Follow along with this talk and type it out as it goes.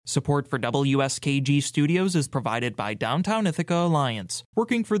Support for WSKG Studios is provided by Downtown Ithaca Alliance,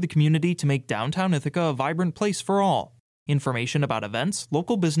 working for the community to make Downtown Ithaca a vibrant place for all. Information about events,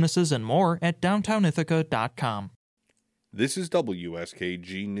 local businesses, and more at downtownithaca.com. This is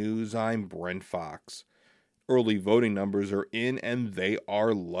WSKG News. I'm Brent Fox. Early voting numbers are in and they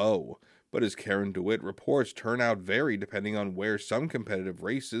are low. But as Karen DeWitt reports, turnout varied depending on where some competitive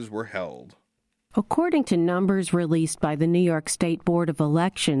races were held. According to numbers released by the New York State Board of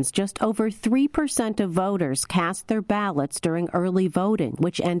Elections, just over 3% of voters cast their ballots during early voting,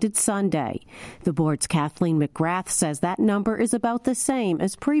 which ended Sunday. The board's Kathleen McGrath says that number is about the same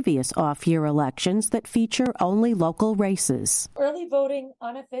as previous off-year elections that feature only local races. Early voting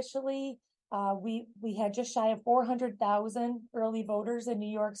unofficially, we had just shy of 400,000 early voters in New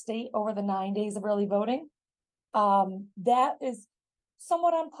York State over the 9 days of early voting. That is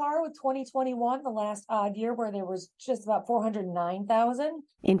somewhat on par with 2021, the last odd year where there was just about 409,000.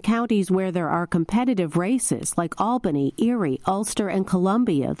 In counties where there are competitive races like Albany, Erie, Ulster, and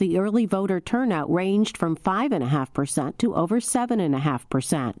Columbia, the early voter turnout ranged from 5.5% to over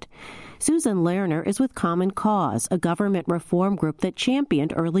 7.5%. Susan Lerner is with Common Cause, a government reform group that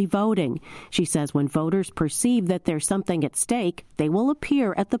championed early voting. She says when voters perceive that there's something at stake, they will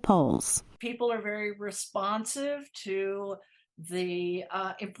appear at the polls. People are very responsive to the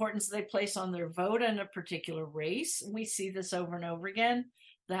importance they place on their vote in a particular race. We see this over and over again,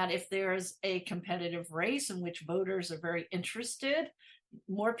 that if there's a competitive race in which voters are very interested,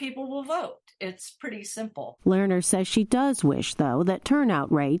 more people will vote. It's pretty simple. Lerner says she does wish, though, that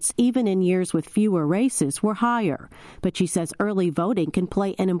turnout rates, even in years with fewer races, were higher. But she says early voting can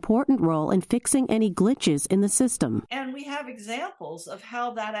play an important role in fixing any glitches in the system. And we have examples of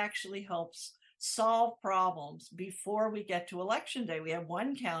how that actually helps solve problems before we get to Election Day. We have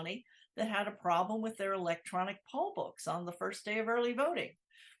one county that had a problem with their electronic poll books on the first day of early voting.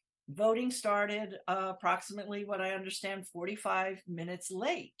 Voting started approximately, what I understand, 45 minutes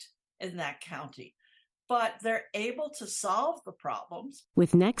late in that county. But they're able to solve the problems.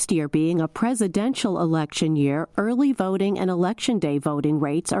 With next year being a presidential election year, early voting and Election Day voting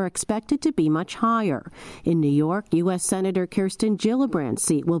rates are expected to be much higher. In New York, U.S. Senator Kirsten Gillibrand's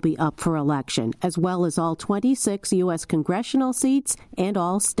seat will be up for election, as well as all 26 U.S. congressional seats and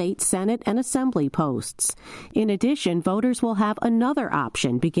all state Senate and Assembly posts. In addition, voters will have another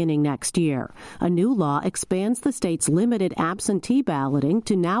option beginning next year. A new law expands the state's limited absentee balloting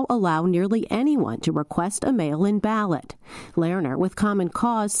to now allow nearly anyone to request a mail-in ballot. Lerner, with Common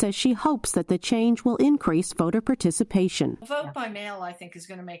Cause, says she hopes that the change will increase voter participation. Vote by mail, I think, is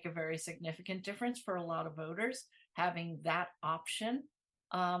going to make a very significant difference for a lot of voters, having that option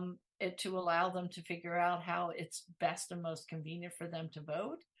to allow them to figure out how it's best and most convenient for them to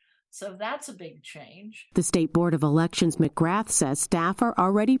vote. So that's a big change. The State Board of Elections McGrath says staff are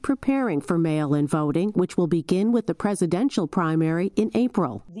already preparing for mail-in voting, which will begin with the presidential primary in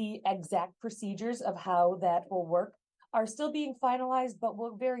April. The exact procedures of how that will work are still being finalized, but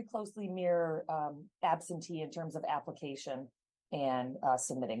will very closely mirror absentee in terms of application and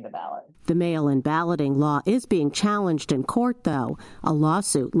submitting the ballot. The mail-in balloting law is being challenged in court, though. A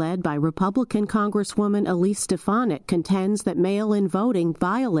lawsuit led by Republican Congresswoman Elise Stefanik contends that mail-in voting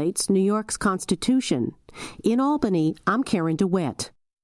violates New York's Constitution. In Albany, I'm Karen DeWitt.